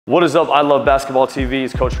What is up? I love basketball TV.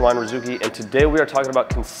 It's Coach Ryan Rizuki, and today we are talking about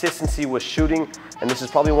consistency with shooting. And this is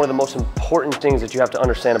probably one of the most important things that you have to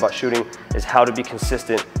understand about shooting is how to be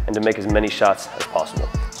consistent and to make as many shots as possible.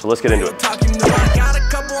 So let's get into it.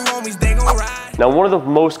 Now, one of the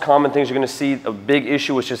most common things you're going to see, a big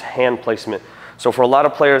issue, is just hand placement. So for a lot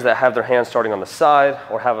of players that have their hands starting on the side,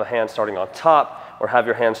 or have a hand starting on top, or have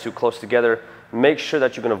your hands too close together, make sure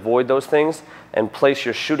that you can avoid those things and place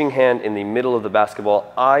your shooting hand in the middle of the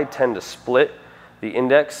basketball. I tend to split the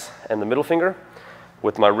index and the middle finger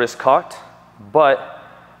with my wrist cocked, but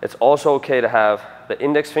it's also okay to have the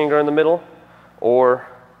index finger in the middle or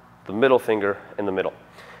the middle finger in the middle.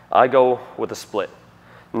 I go with a split.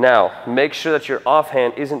 Now, make sure that your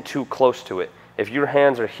offhand isn't too close to it. If your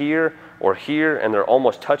hands are here or here and they're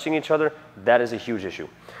almost touching each other, that is a huge issue.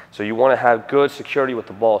 So you want to have good security with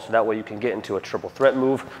the ball so that way you can get into a triple threat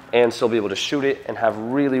move and still be able to shoot it and have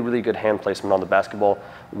really, really good hand placement on the basketball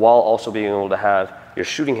while also being able to have your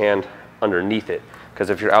shooting hand underneath it. Because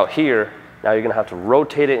if you're out here, now you're going to have to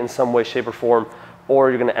rotate it in some way, shape, or form, or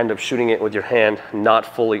you're going to end up shooting it with your hand not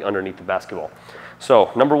fully underneath the basketball.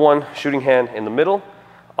 So number one, shooting hand in the middle,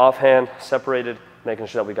 offhand separated, making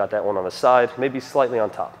sure that we got that one on the side, maybe slightly on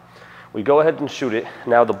top. We go ahead and shoot it.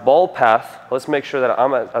 Now the ball path, let's make sure that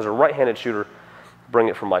I'm, as a right-handed shooter, bring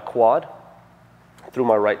it from my quad, through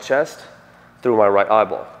my right chest, through my right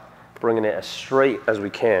eyeball, bringing it as straight as we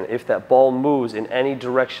can. If that ball moves in any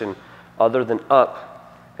direction other than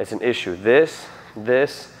up, it's an issue. This,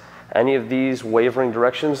 any of these wavering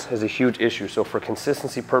directions is a huge issue. So for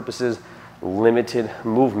consistency purposes, limited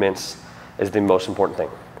movements is the most important thing.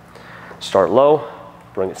 Start low,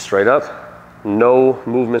 bring it straight up, no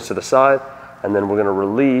movements to the side, and then we're going to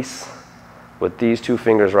release with these two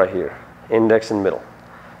fingers right here, index and middle.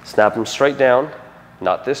 Snap them straight down,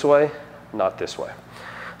 not this way, not this way.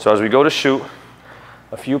 So as we go to shoot,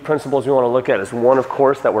 a few principles we want to look at is one, of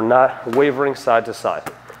course, that we're not wavering side to side.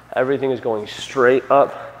 Everything is going straight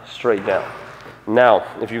up, straight down. Now,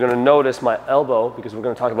 if you're going to notice my elbow, because we're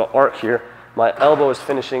going to talk about arc here, my elbow is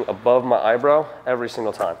finishing above my eyebrow every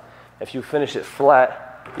single time. If you finish it flat,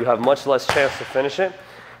 you have much less chance to finish it.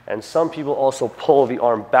 And some people also pull the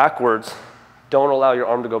arm backwards. Don't allow your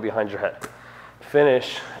arm to go behind your head.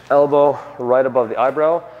 Finish elbow right above the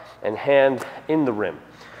eyebrow and hand in the rim.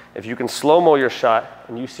 If you can slow-mo your shot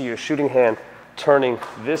and you see your shooting hand turning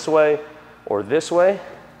this way or this way,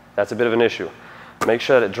 that's a bit of an issue. Make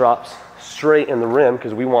sure that it drops straight in the rim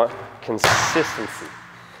because we want consistency.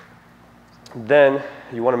 Then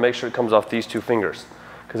you want to make sure it comes off these two fingers,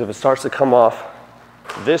 because if it starts to come off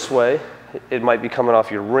this way, it might be coming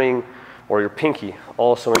off your ring or your pinky,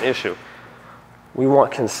 also an issue. We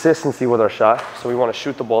want consistency with our shot, so we want to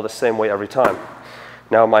shoot the ball the same way every time.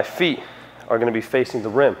 Now my feet are going to be facing the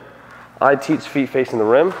rim. I teach feet facing the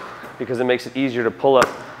rim because it makes it easier to pull up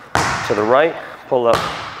to the right, pull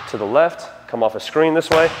up to the left, come off a screen this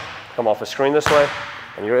way, come off a screen this way,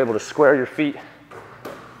 and you're able to square your feet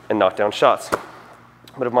and knock down shots.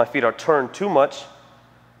 But if my feet are turned too much,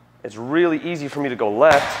 it's really easy for me to go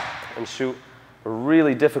left and shoot,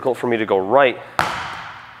 really difficult for me to go right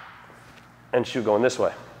and shoot going this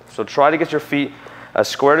way. So try to get your feet as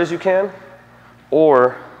squared as you can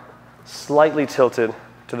or slightly tilted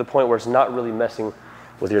to the point where it's not really messing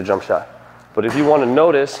with your jump shot. But if you want to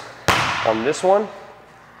notice, on this one,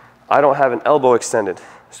 I don't have an elbow extended.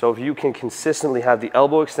 So if you can consistently have the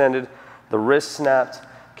elbow extended, the wrist snapped,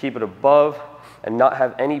 keep it above, and not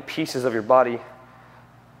have any pieces of your body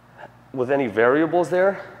with any variables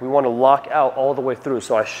there, we want to lock out all the way through.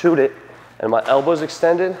 So I shoot it and my elbow's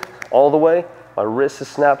extended all the way, my wrist is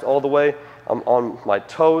snapped all the way, I'm on my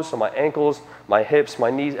toes, so my ankles, my hips,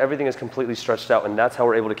 my knees, everything is completely stretched out, and that's how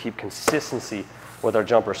we're able to keep consistency with our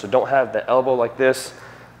jumper. So don't have the elbow like this,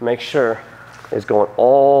 make sure it's going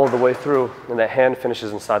all the way through and that hand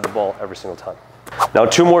finishes inside the ball every single time. Now,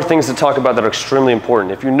 two more things to talk about that are extremely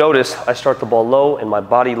important. If you notice, I start the ball low and my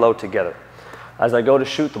body low together. As I go to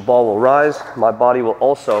shoot, the ball will rise, my body will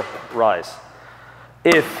also rise.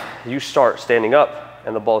 If you start standing up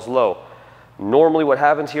and the ball's low, normally what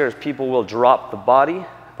happens here is people will drop the body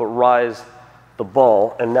but rise the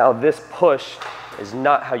ball, and now this push is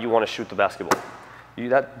not how you want to shoot the basketball.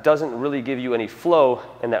 That doesn't really give you any flow,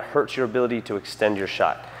 and that hurts your ability to extend your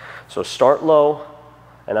shot. So start low,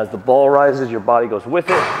 and as the ball rises, your body goes with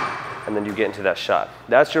it, and then you get into that shot.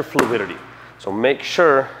 That's your fluidity. So make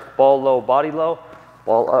sure ball low,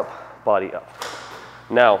 ball up, body up.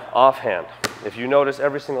 Now, offhand. If you notice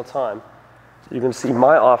every single time, you can see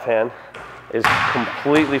my offhand is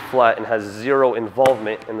completely flat and has zero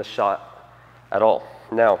involvement in the shot at all.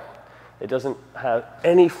 Now, it doesn't have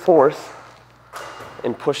any force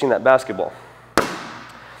in pushing that basketball.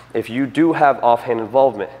 If you do have offhand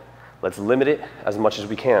involvement, let's limit it as much as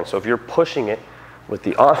we can. So if you're pushing it with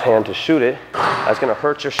the offhand to shoot it, that's gonna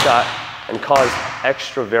hurt your shot and cause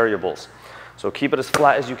extra variables. So keep it as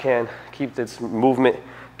flat as you can, keep its movement,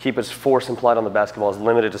 keep its force implied on the basketball as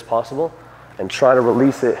limited as possible, and try to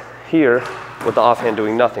release it here with the offhand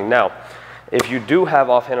doing nothing. Now, if you do have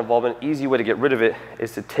offhand involvement, an easy way to get rid of it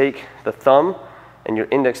is to take the thumb and your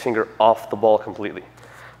index finger off the ball completely.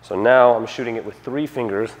 So now I'm shooting it with 3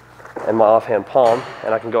 fingers and my offhand palm,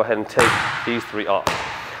 and I can go ahead and take these 3 off.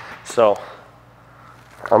 So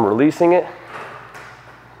I'm releasing it,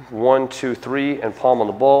 1, 2, 3, and palm on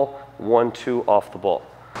the ball, 1, 2, off the ball.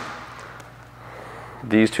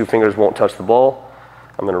 These 2 fingers won't touch the ball.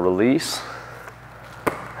 I'm gonna release,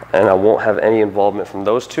 and I won't have any involvement from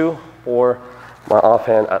those 2 or my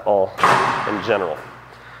offhand at all in general.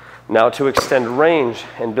 Now to extend range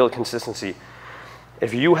and build consistency,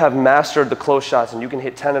 if you have mastered the close shots and you can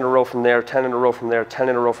hit 10 in a row from there, 10 in a row from there, 10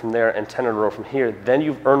 in a row from there, and 10 in a row from here, then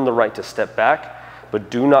you've earned the right to step back, but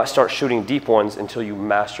do not start shooting deep ones until you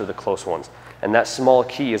master the close ones. And that small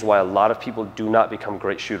key is why a lot of people do not become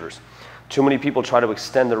great shooters. Too many people try to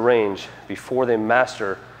extend the range before they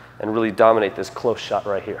master and really dominate this close shot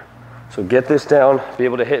right here. So get this down, be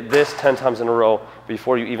able to hit this 10 times in a row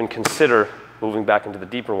before you even consider moving back into the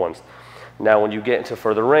deeper ones. Now, when you get into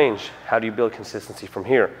further range, how do you build consistency from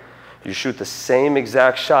here? You shoot the same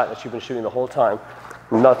exact shot that you've been shooting the whole time.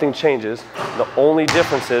 Nothing changes. The only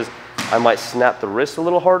difference is I might snap the wrist a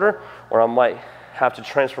little harder, or I might have to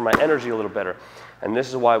transfer my energy a little better. And this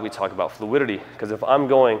is why we talk about fluidity, because if I'm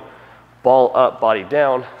going ball up, body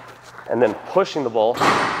down, and then pushing the ball,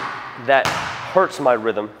 that hurts my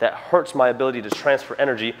rhythm, that hurts my ability to transfer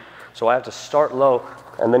energy. So I have to start low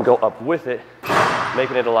and then go up with it,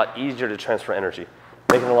 making it a lot easier to transfer energy,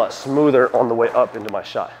 making it a lot smoother on the way up into my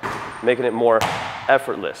shot, making it more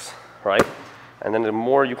effortless, right? And then the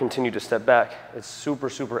more you continue to step back, it's super,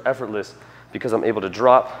 super effortless because I'm able to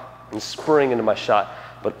drop and spring into my shot,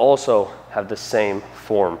 but also have the same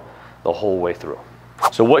form the whole way through.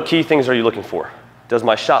 So what key things are you looking for? Does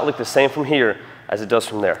my shot look the same from here as it does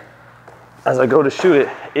from there? As I go to shoot it,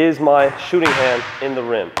 is my shooting hand in the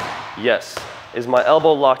rim? Yes. Is my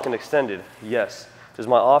elbow locked and extended? Yes. Does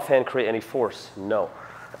my offhand create any force? No.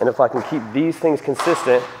 And if I can keep these things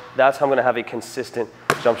consistent, that's how I'm gonna have a consistent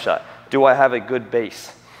jump shot. Do I have a good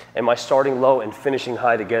base? Am I starting low and finishing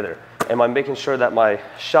high together? Am I making sure that my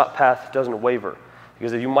shot path doesn't waver?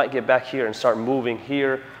 Because if you might get back here and start moving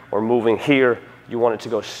here or moving here, you want it to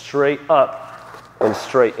go straight up and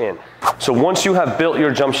straight in. So once you have built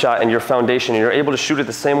your jump shot and your foundation and you're able to shoot it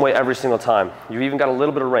the same way every single time, you've even got a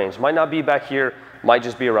little bit of range. Might not be back here, might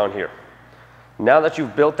just be around here. Now that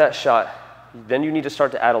you've built that shot, then you need to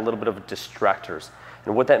start to add a little bit of distractors.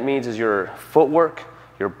 And what that means is your footwork,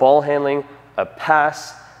 your ball handling, a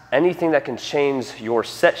pass, anything that can change your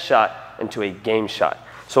set shot into a game shot.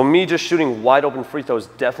 So me just shooting wide open free throws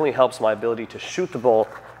definitely helps my ability to shoot the ball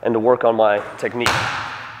and to work on my technique.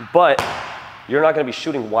 But you're not gonna be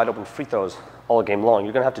shooting wide open free throws all game long.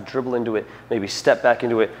 You're gonna have to dribble into it, maybe step back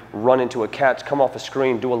into it, run into a catch, come off a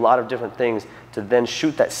screen, do a lot of different things to then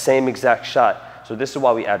shoot that same exact shot. So this is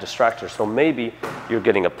why we add distractors. So maybe you're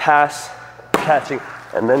getting a pass, catching,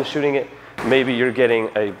 and then shooting it. Maybe you're getting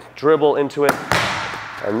a dribble into it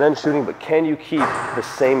and then shooting, but can you keep the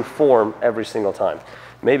same form every single time?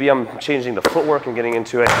 Maybe I'm changing the footwork and getting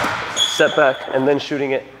into a setback and then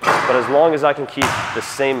shooting it. But as long as I can keep the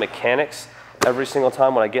same mechanics every single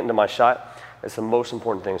time when I get into my shot, it's the most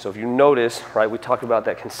important thing. So if you notice, right, we talked about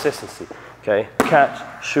that consistency, okay?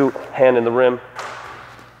 Catch, shoot, hand in the rim,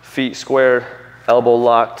 feet squared, elbow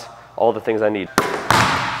locked, all the things I need.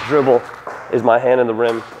 Dribble, is my hand in the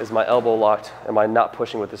rim? Is my elbow locked? Am I not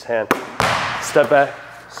pushing with this hand? Step back,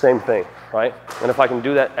 same thing, right? And if I can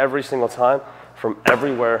do that every single time from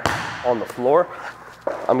everywhere on the floor,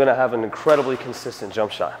 I'm gonna have an incredibly consistent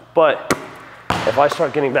jump shot. But if I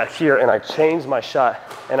start getting back here and I change my shot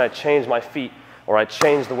and I change my feet, or I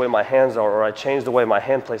change the way my hands are, or I change the way my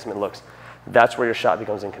hand placement looks, that's where your shot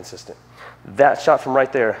becomes inconsistent. That shot from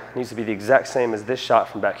right there needs to be the exact same as this shot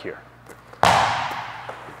from back here.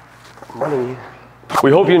 Money. We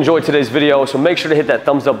hope you enjoyed today's video, so make sure to hit that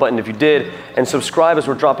thumbs up button if you did, and subscribe as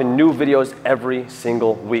we're dropping new videos every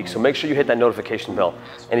single week. So make sure you hit that notification bell.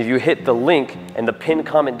 And if you hit the link and the pinned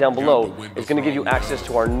comment down below, it's gonna give you access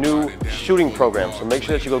to our new shooting program. So make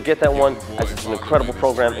sure that you go get that one, as it's an incredible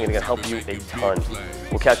program and it's gonna help you a ton.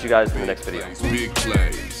 We'll catch you guys in the next video. Big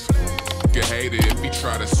plays. Get hated if we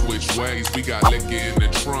try to switch ways. We got liquor in the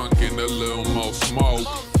trunk and a little more smoke.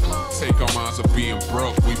 Take our minds of being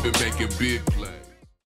broke. We've been making big plays.